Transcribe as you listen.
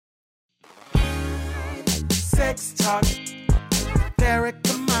Sex Talk with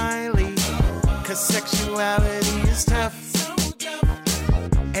Erica Miley. 'Cause sexuality is tough.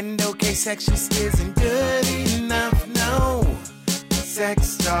 And okay, sex just isn't good enough, no.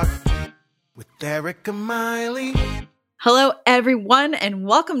 Sex Talk with Erica Miley. Hello, everyone, and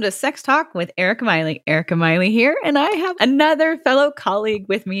welcome to Sex Talk with Erica Miley. Erica Miley here, and I have another fellow colleague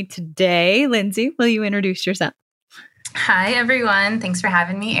with me today. Lindsay, will you introduce yourself? Hi, everyone. Thanks for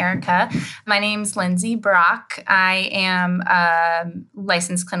having me, Erica. My name's Lindsay Brock. I am a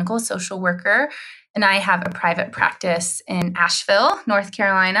licensed clinical social worker, and I have a private practice in Asheville, North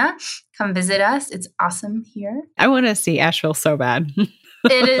Carolina. Come visit us. It's awesome here. I want to see Asheville so bad.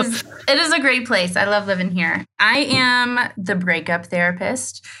 It is a great place. I love living here. I am the breakup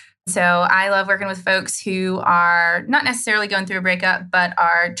therapist. So I love working with folks who are not necessarily going through a breakup, but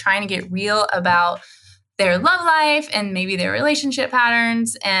are trying to get real about their love life and maybe their relationship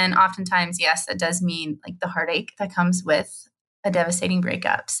patterns. And oftentimes, yes, that does mean like the heartache that comes with a devastating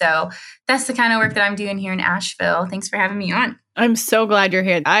breakup. So that's the kind of work that I'm doing here in Asheville. Thanks for having me on. I'm so glad you're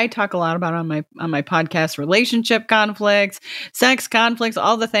here. I talk a lot about on my podcast, relationship conflicts, sex conflicts,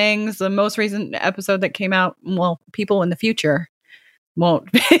 all the things. The most recent episode that came out, well, people in the future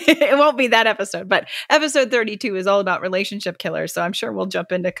it won't be that episode, but episode 32 is all about relationship killers. So I'm sure we'll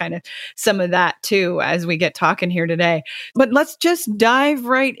jump into kind of some of that too as we get talking here today. But let's just dive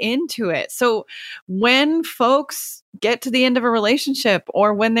right into it. So when folks get to the end of a relationship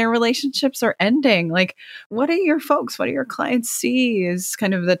or when their relationships are ending, like what do your clients see as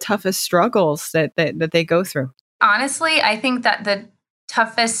kind of the toughest struggles that they go through? Honestly, I think that the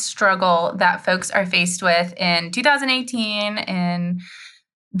toughest struggle that folks are faced with in 2018 in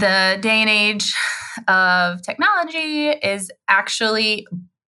the day and age of technology is actually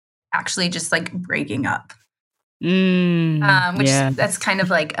just like breaking up. That's kind of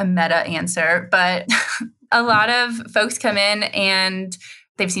like a meta answer, but a lot of folks come in and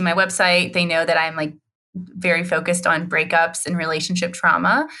they've seen my website. They know that I'm like very focused on breakups and relationship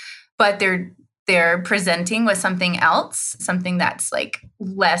trauma, but they're presenting with something else, something that's like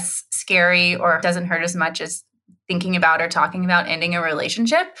less scary or doesn't hurt as much as thinking about or talking about ending a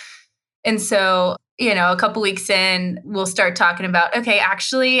relationship. And so, a couple weeks in, we'll start talking about, okay,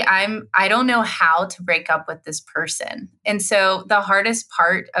 actually, I don't know how to break up with this person. And so the hardest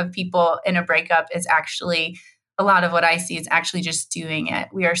part of people in a breakup is actually, a lot of what I see is actually just doing it.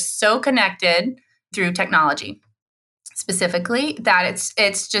 We are so connected through technology. Specifically, that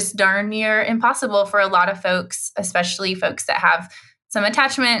it's just darn near impossible for a lot of folks, especially folks that have some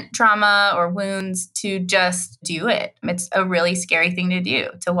attachment trauma or wounds, to just do it. It's a really scary thing to do,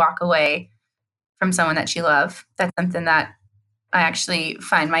 to walk away from someone that you love. That's something that I actually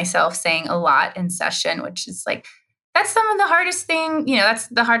find myself saying a lot in session, which is like, that's some of the hardest thing, that's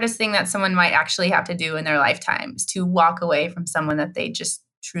the hardest thing that someone might actually have to do in their lifetime, is to walk away from someone that they just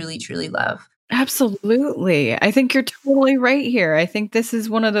truly, truly love. Absolutely. I think you're totally right here. I think this is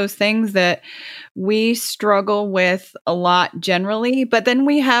one of those things that we struggle with a lot generally, but then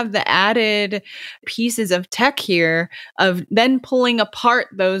we have the added pieces of tech here of then pulling apart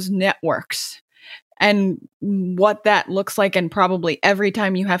those networks and what that looks like, and probably every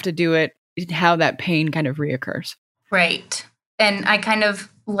time you have to do it, how that pain kind of reoccurs. Right. And I kind of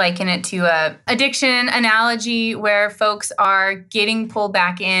liken it to a addiction analogy where folks are getting pulled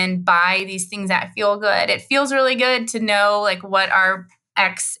back in by these things that feel good. It feels really good to know like what our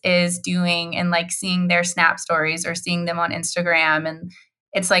ex is doing and like seeing their Snap stories or seeing them on Instagram. And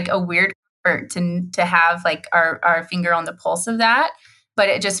it's like a weird comfort to have like our finger on the pulse of that. But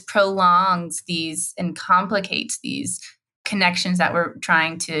it just prolongs these and complicates these connections that we're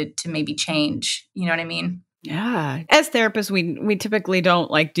trying to maybe change. You know what I mean? Yeah. As therapists, we typically don't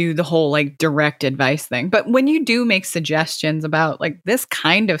like do the whole like direct advice thing. But when you do make suggestions about like this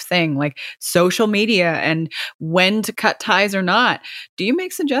kind of thing, like social media and when to cut ties or not, do you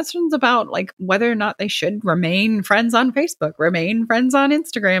make suggestions about like whether or not they should remain friends on Facebook, remain friends on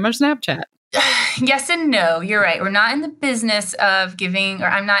Instagram or Snapchat? Yes and no. You're right. We're not in the business of giving, or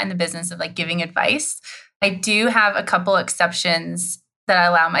I'm not in the business of like giving advice. I do have a couple exceptions that I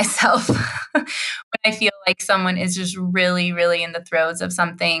allow myself when I feel like someone is just really, really in the throes of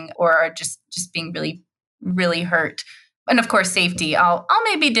something or are just being really, really hurt. And of course, safety. I'll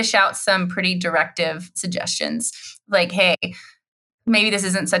maybe dish out some pretty directive suggestions like, hey, maybe this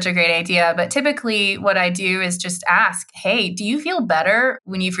isn't such a great idea. But typically what I do is just ask, hey, do you feel better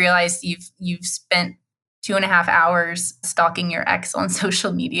when you've realized you've spent 2.5 hours stalking your ex on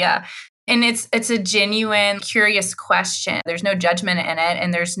social media? And it's a genuine, curious question. There's no judgment in it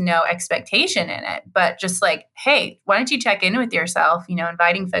and there's no expectation in it, but just like, hey, why don't you check in with yourself?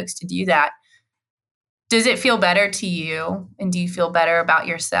 Inviting folks to do that. Does it feel better to you? And do you feel better about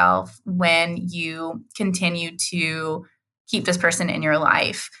yourself when you continue to keep this person in your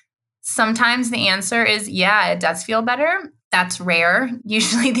life? Sometimes the answer is, yeah, it does feel better. That's rare.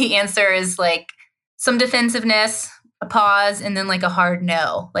 Usually the answer is like some defensiveness, a pause, and then like a hard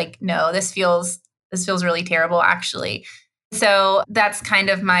no. Like, no, this feels really terrible, actually. So that's kind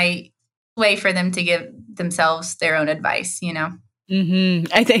of my way for them to give themselves their own advice, you know?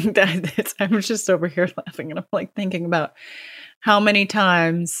 I think that I was just over here laughing and I'm like thinking about how many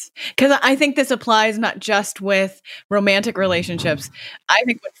times, because I think this applies not just with romantic relationships. I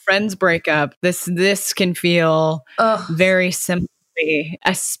think when friends break up, this can feel very similarly,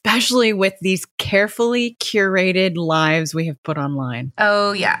 especially with these carefully curated lives we have put online.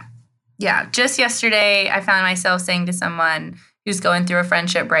 Oh, yeah. Yeah. Just yesterday, I found myself saying to someone who's going through a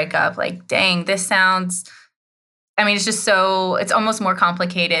friendship breakup, like, dang, this sounds... I mean, it's almost more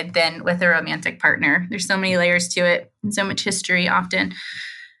complicated than with a romantic partner. There's so many layers to it and so much history often.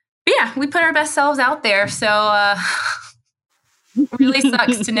 But yeah, we put our best selves out there. So it really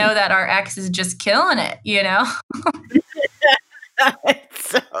sucks to know that our ex is just killing it, you know? It's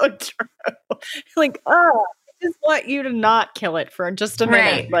so true. Like, I just want you to not kill it for just a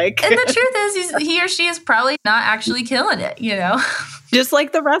minute. Right. Like, and the truth is, he or she is probably not actually killing it, you know? Just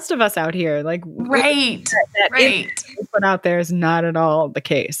like the rest of us out here. Like, right. Right. Put out there is not at all the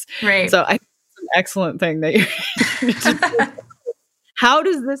case. Right. So I think it's an excellent thing that you're how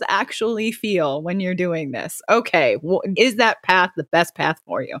does this actually feel when you're doing this? Okay. Well, is that path the best path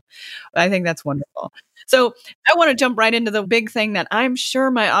for you? I think that's wonderful. So I want to jump right into the big thing that I'm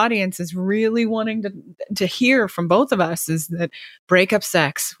sure my audience is really wanting to hear from both of us is that breakup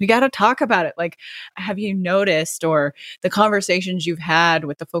sex. We got to talk about it. Like, have you noticed, or the conversations you've had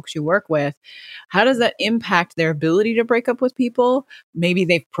with the folks you work with, how does that impact their ability to break up with people? Maybe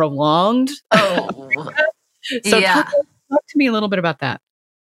they've prolonged. So yeah. Talk to me a little bit about that.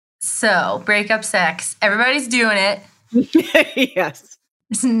 So breakup sex, everybody's doing it. Yes.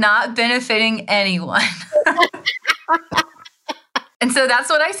 It's not benefiting anyone. And so that's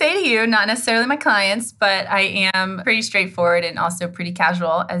what I say to you, not necessarily my clients, but I am pretty straightforward and also pretty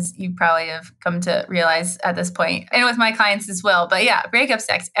casual, as you probably have come to realize at this point, and with my clients as well. But yeah, breakup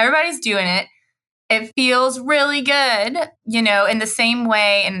sex, everybody's doing it. It feels really good, you know, in the same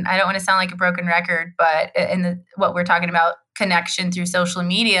way. And I don't want to sound like a broken record, but what we're talking about, connection through social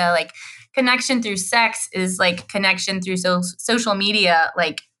media, like connection through sex is like connection through social media,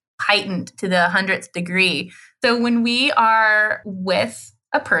 like heightened to the 100th degree. So when we are with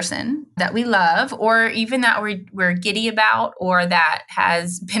a person that we love, or even that we're giddy about, or that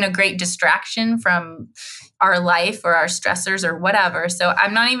has been a great distraction from our life or our stressors or whatever. So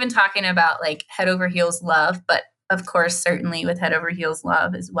I'm not even talking about like head over heels love, but of course, certainly with head over heels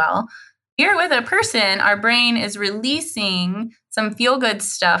love as well. You're with a person, our brain is releasing some feel-good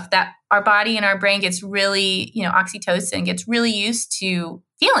stuff that our body and our brain gets really, you know, oxytocin gets really used to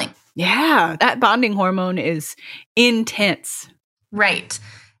feeling. Yeah, that bonding hormone is intense. Right.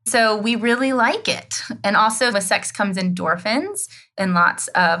 So we really like it. And also with sex comes endorphins and lots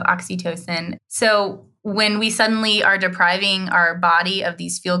of oxytocin. So when we suddenly are depriving our body of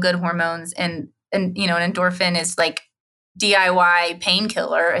these feel-good hormones, and you know, an endorphin is like DIY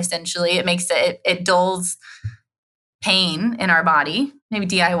painkiller, essentially. It dulls pain in our body. Maybe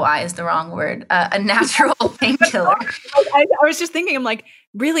DIY is the wrong word. A natural painkiller. I was just thinking, I'm like,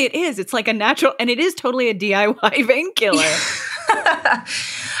 really, it is. It's like a natural, and it is totally a DIY painkiller.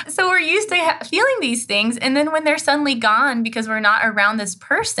 So we're used to feeling these things. And then when they're suddenly gone because we're not around this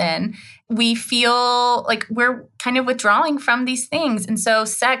person, we feel like we're kind of withdrawing from these things. And so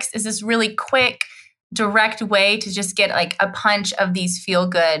sex is this really quick, direct way to just get like a punch of these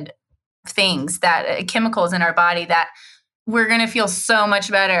feel-good things, that chemicals in our body, that we're going to feel so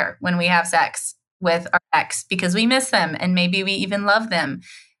much better when we have sex with our ex because we miss them and maybe we even love them.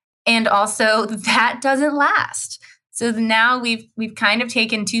 And also that doesn't last. So now we've kind of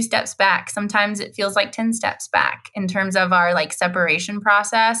taken 2 steps back. Sometimes it feels like 10 steps back in terms of our like separation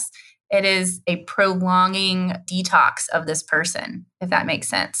process. It is a prolonging detox of this person, if that makes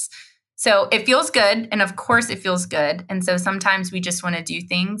sense. So it feels good. And of course it feels good. And so sometimes we just want to do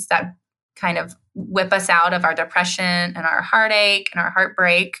things that kind of whip us out of our depression and our heartache and our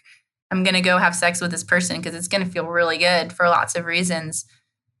heartbreak. I'm going to go have sex with this person because it's going to feel really good for lots of reasons.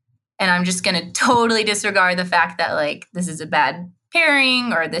 And I'm just going to totally disregard the fact that like this is a bad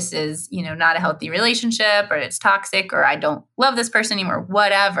pairing, or this is, you know, not a healthy relationship, or it's toxic, or I don't love this person anymore,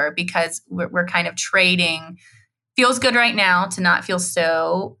 whatever, because we're kind of trading feels good right now to not feel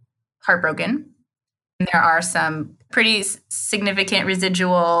so heartbroken. And there are some pretty significant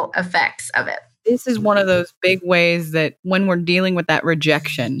residual effects of it. This is one of those big ways that when we're dealing with that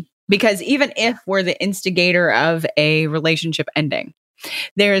rejection, because even if we're the instigator of a relationship ending,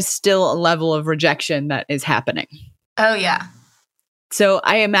 there is still a level of rejection that is happening. Oh, yeah. So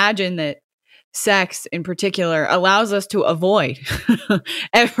I imagine that sex in particular allows us to avoid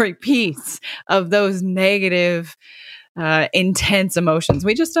every piece of those negative, intense emotions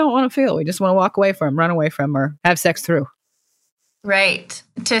we just don't want to feel. We just want to walk away from, run away from, or have sex through. Right.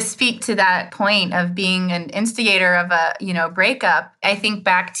 To speak to that point of being an instigator of a, breakup, I think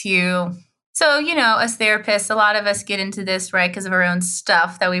back to, so, as therapists, a lot of us get into this, right, because of our own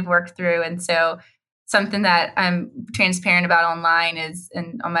stuff that we've worked through. And so something that I'm transparent about online is,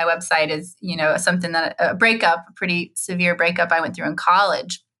 and on my website is, something that a breakup, a pretty severe breakup I went through in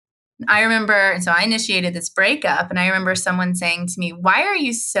college. I remember, and so I initiated this breakup, and I remember someone saying to me, "Why are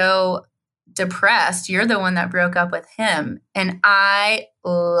you so depressed? You're the one that broke up with him." And I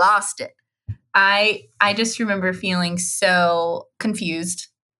lost it. I just remember feeling so confused,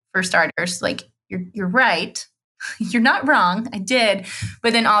 for starters. Like, you're right. You're not wrong. I did.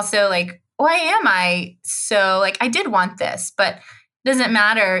 But then also like, why am I so like, I did want this, but it doesn't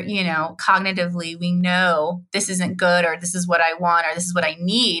matter, cognitively, we know this isn't good, or this is what I want, or this is what I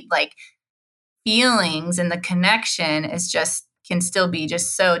need. Like, feelings and the connection can still be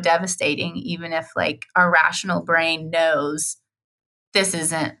just so devastating, even if like our rational brain knows this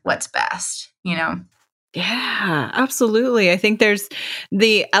isn't what's best, Yeah, absolutely. I think there's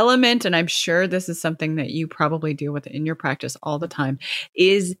the element, and I'm sure this is something that you probably deal with in your practice all the time,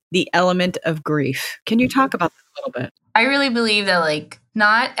 is the element of grief. Can you talk about that a little bit? I really believe that like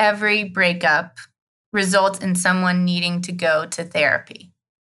not every breakup results in someone needing to go to therapy,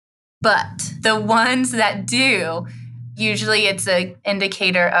 but the ones that do, usually it's an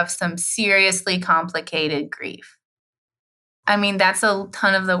indicator of some seriously complicated grief. I mean, that's a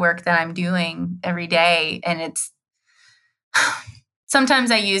ton of the work that I'm doing every day. And it's sometimes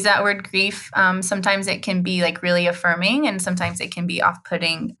I use that word grief. Sometimes it can be like really affirming, and sometimes it can be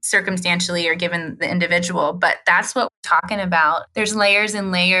off-putting circumstantially or given the individual. But that's what we're talking about. There's layers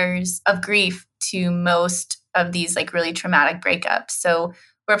and layers of grief to most of these like really traumatic breakups. So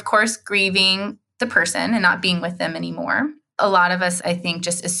we're, of course, grieving the person and not being with them anymore. A lot of us, I think,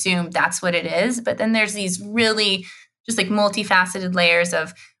 just assume that's what it is. But then there's these really just like multifaceted layers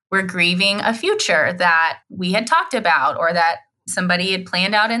of we're grieving a future that we had talked about, or that somebody had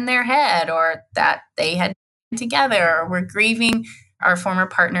planned out in their head, or that they had together, or we're grieving our former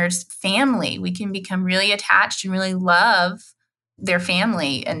partner's family. We can become really attached and really love their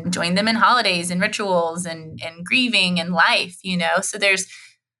family and join them in holidays and rituals and grieving and life, So there's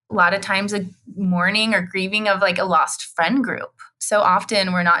a lot of times a mourning or grieving of like a lost friend group. So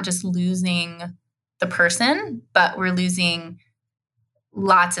often we're not just losing the person, but we're losing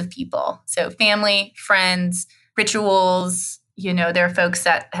lots of people. So family, friends, rituals. There are folks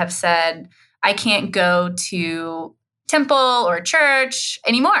that have said, I can't go to temple or church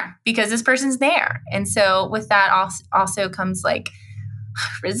anymore because this person's there. And so with that also comes like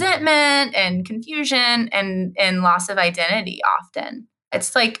resentment and confusion and loss of identity often.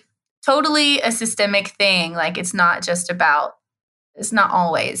 It's like totally a systemic thing. Like it's not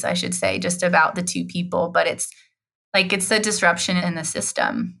always, I should say, just about the two people, but it's a disruption in the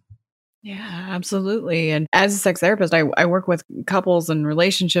system. Yeah, absolutely. And as a sex therapist, I work with couples and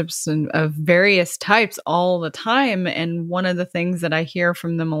relationships of various types all the time. And one of the things that I hear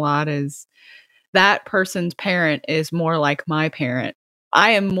from them a lot is that person's parent is more like my parent.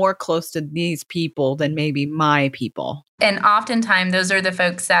 I am more close to these people than maybe my people. And oftentimes those are the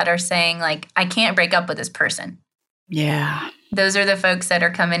folks that are saying like, I can't break up with this person. Yeah. Those are the folks that are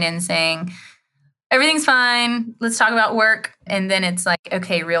coming in saying, everything's fine. Let's talk about work. And then it's like,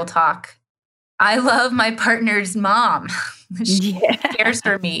 okay, real talk. I love my partner's mom. She cares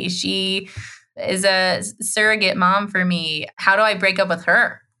for me. She is a surrogate mom for me. How do I break up with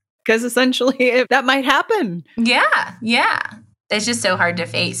her? Because essentially that might happen. Yeah. It's just so hard to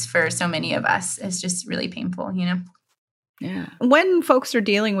face for so many of us. It's just really painful, Yeah. When folks are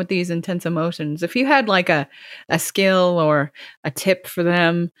dealing with these intense emotions, if you had like a skill or a tip for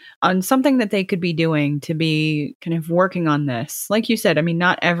them on something that they could be doing to be kind of working on this, like you said, I mean,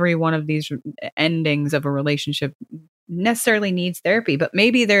 not every one of these endings of a relationship necessarily needs therapy, but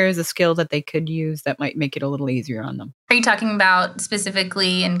maybe there is a skill that they could use that might make it a little easier on them. Are you talking about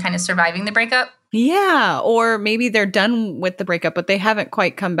specifically in kind of surviving the breakup? Yeah. Or maybe they're done with the breakup, but they haven't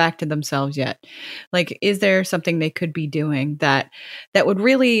quite come back to themselves yet. Like, is there something they could be doing that would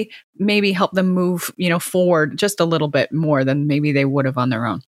really maybe help them move, forward just a little bit more than maybe they would have on their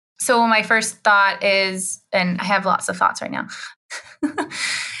own? So my first thought is, and I have lots of thoughts right now.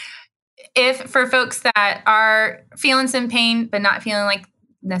 if for folks that are feeling some pain, but not feeling like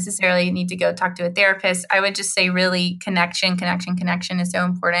necessarily need to go talk to a therapist, I would just say really connection is so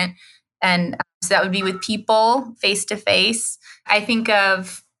important. And so that would be with people face to face. I think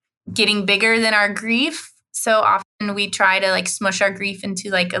of getting bigger than our grief. So often we try to like smush our grief into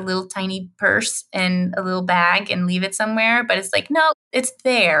like a little tiny purse and a little bag and leave it somewhere. But it's like, no, it's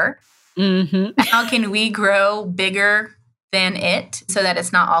there. Mm-hmm. How can we grow bigger than it so that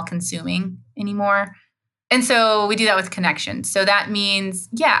it's not all consuming anymore? And so we do that with connection. So that means,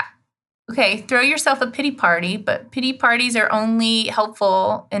 okay, throw yourself a pity party, but pity parties are only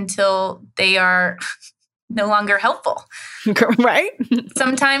helpful until they are no longer helpful. Right?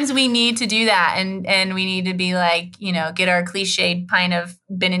 Sometimes we need to do that and we need to be like, get our cliched pint of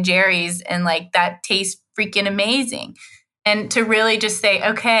Ben and Jerry's and like that tastes freaking amazing. And to really just say,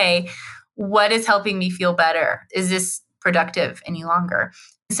 okay, what is helping me feel better? Is this productive any longer?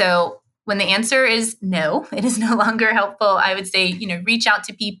 So when the answer is no, it is no longer helpful, I would say, reach out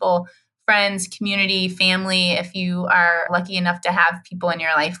to people, friends, community, family, if you are lucky enough to have people in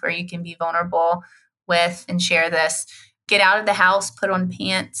your life where you can be vulnerable with and share this. Get out of the house, put on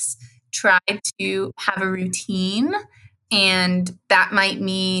pants, try to have a routine. And that might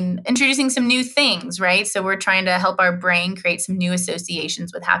mean introducing some new things, right? So we're trying to help our brain create some new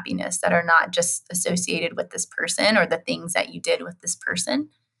associations with happiness that are not just associated with this person or the things that you did with this person.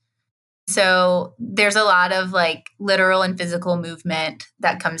 So there's a lot of like literal and physical movement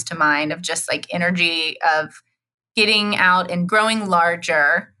that comes to mind of just like energy of getting out and growing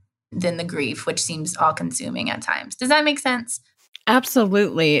larger than the grief, which seems all consuming at times. Does that make sense?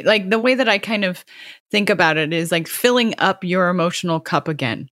 Absolutely. Like the way that I kind of think about it is like filling up your emotional cup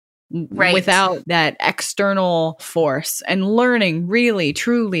again. Right. Without that external force and learning really,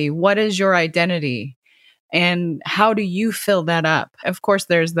 truly, what is your identity? And how do you fill that up? Of course,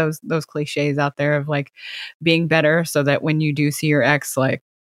 there's those cliches out there of like being better so that when you do see your ex, like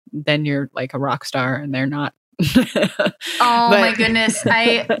then you're like a rock star and they're not. My goodness.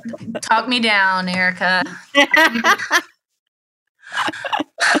 Talk me down, Erica.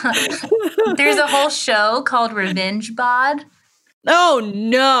 There's a whole show called Revenge Bod. Oh,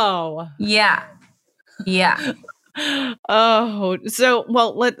 no. Yeah. Oh, so,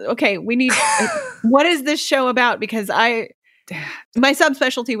 well, we need, what is this show about? Because my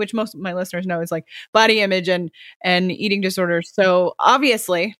subspecialty, which most of my listeners know, is like body image and eating disorders. So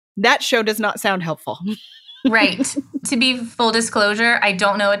obviously that show does not sound helpful. Right. To be full disclosure, I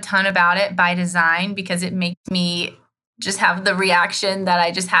don't know a ton about it by design because it makes me just have the reaction that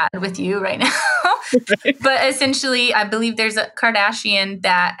I just had with you right now. But essentially, I believe there's a Kardashian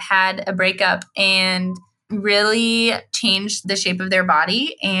that had a breakup and really changed the shape of their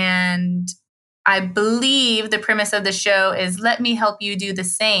body. And I believe the premise of the show is let me help you do the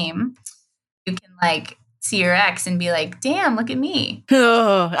same. You can like see your ex and be like, damn, look at me.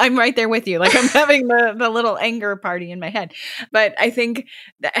 Oh, I'm right there with you. Like I'm having the little anger party in my head. But I think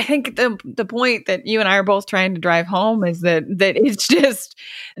the point that you and I are both trying to drive home is that it's just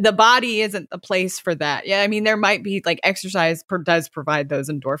the body isn't the place for that. Yeah, I mean there might be like exercise does provide those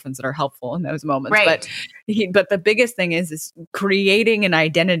endorphins that are helpful in those moments. Right. But the biggest thing is creating an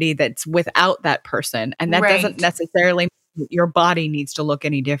identity that's without that person, and that doesn't necessarily mean your body needs to look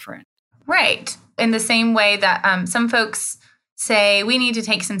any different. Right. In the same way that some folks say we need to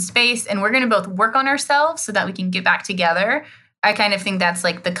take some space and we're going to both work on ourselves so that we can get back together. I kind of think that's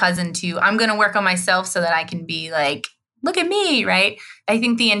like the cousin to I'm going to work on myself so that I can be like, look at me, right? I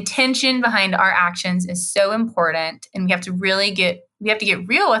think the intention behind our actions is so important. And we have to get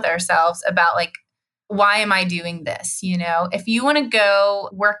real with ourselves about like, why am I doing this? If you want to go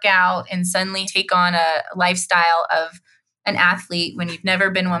work out and suddenly take on a lifestyle of an athlete when you've never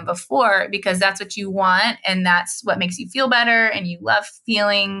been one before because that's what you want and that's what makes you feel better and you love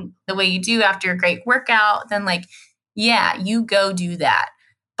feeling the way you do after a great workout, then like, yeah, you go do that.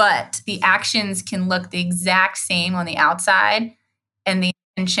 But the actions can look the exact same on the outside and the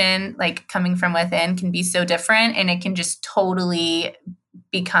intention like coming from within can be so different and it can just totally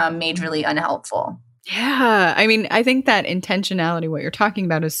become majorly unhelpful. Yeah. I mean, I think that intentionality, what you're talking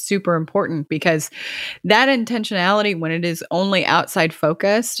about is super important because that intentionality, when it is only outside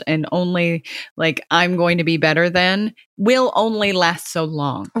focused and only like, I'm going to be better than, will only last so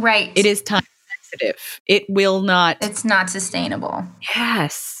long. Right. It is time sensitive. It will not. It's not sustainable.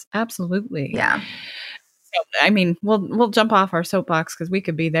 Yes, absolutely. Yeah. So, I mean, we'll jump off our soapbox because we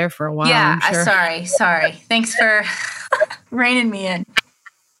could be there for a while. Yeah. I'm sure. Sorry. Thanks for reining me in.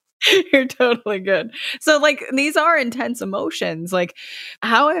 You're totally good. So like these are intense emotions. Like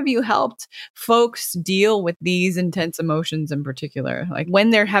how have you helped folks deal with these intense emotions in particular? Like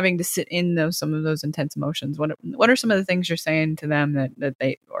when they're having to sit in some of those intense emotions, what are some of the things you're saying to them that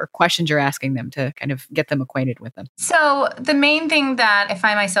they, or questions you're asking them to kind of get them acquainted with them? So the main thing that I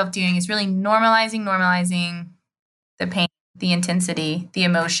find myself doing is really normalizing the pain, the intensity, the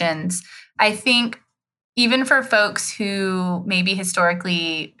emotions. I think even for folks who maybe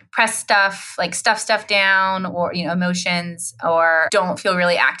historically press stuff down, or, emotions, or don't feel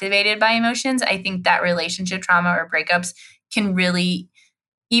really activated by emotions, I think that relationship trauma or breakups can really,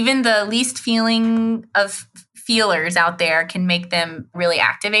 even the least feeling of feelers out there can make them really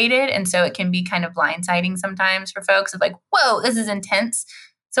activated. And so it can be kind of blindsiding sometimes for folks of like, whoa, this is intense.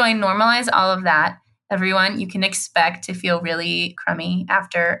 So I normalize all of that. Everyone, you can expect to feel really crummy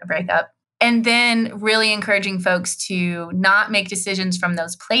after a breakup. And then really encouraging folks to not make decisions from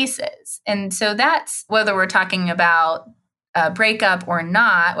those places. And so that's whether we're talking about a breakup or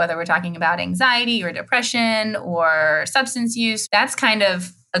not, whether we're talking about anxiety or depression or substance use, that's kind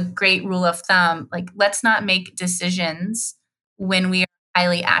of a great rule of thumb. Like, let's not make decisions when we are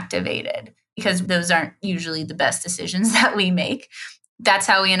highly activated, because those aren't usually the best decisions that we make. That's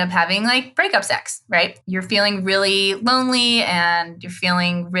how we end up having like breakup sex, right? You're feeling really lonely and you're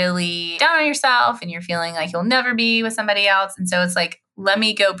feeling really down on yourself and you're feeling like you'll never be with somebody else. And so it's like, let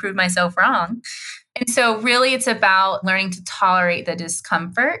me go prove myself wrong. And so really it's about learning to tolerate the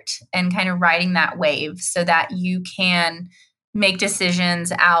discomfort and kind of riding that wave so that you can make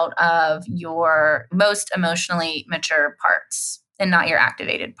decisions out of your most emotionally mature parts and not your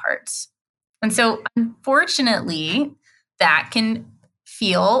activated parts. And so unfortunately, that can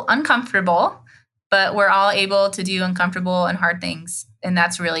feel uncomfortable, but we're all able to do uncomfortable and hard things. And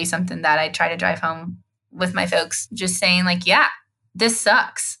that's really something that I try to drive home with my folks, just saying like, yeah, this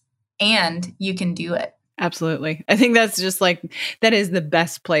sucks and you can do it. Absolutely. I think that's just like, that is the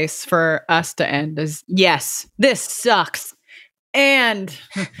best place for us to end is, yes, this sucks. And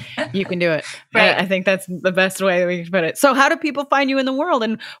you can do it. Right. I think that's the best way that we can put it. So how do people find you in the world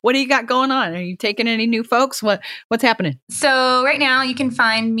and what do you got going on? Are you taking any new folks? What's happening? So right now you can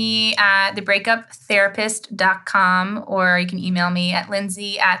find me at thebreakuptherapist.com, or you can email me at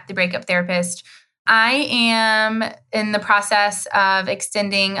Lindsay@thebreakuptherapist. I am in the process of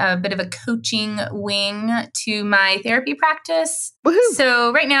extending a bit of a coaching wing to my therapy practice. Woohoo.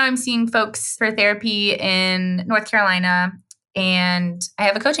 So right now I'm seeing folks for therapy in North Carolina. And I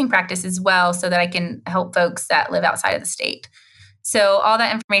have a coaching practice as well so that I can help folks that live outside of the state. So all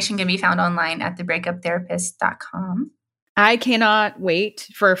that information can be found online at thebreakuptherapist.com. I cannot wait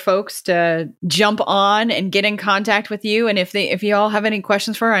for folks to jump on and get in contact with you. And if you all have any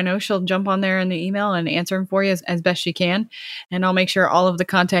questions for her, I know she'll jump on there in the email and answer them for you as best she can. And I'll make sure all of the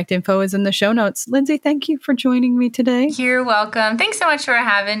contact info is in the show notes. Lindsay, thank you for joining me today. You're welcome. Thanks so much for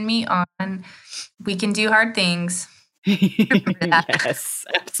having me on. We can do hard things. Yes,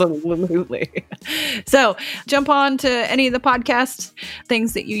 absolutely. So jump on to any of the podcast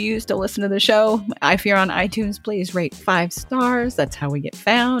things that you use to listen to the show. If you're on iTunes, please rate 5 stars. That's how we get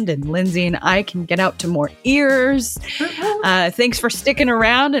found. And Lindsay and I can get out to more ears. Thanks for sticking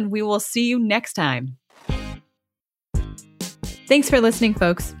around, and we will see you next time. Thanks for listening,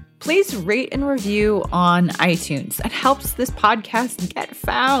 folks. Please rate and review on iTunes. That helps this podcast get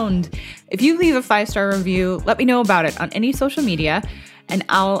found. If you leave a 5-star review, let me know about it on any social media, and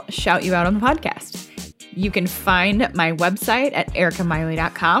I'll shout you out on the podcast. You can find my website at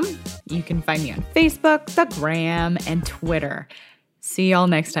ericamiley.com. You can find me on Facebook, the Gram, and Twitter. See y'all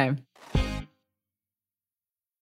next time.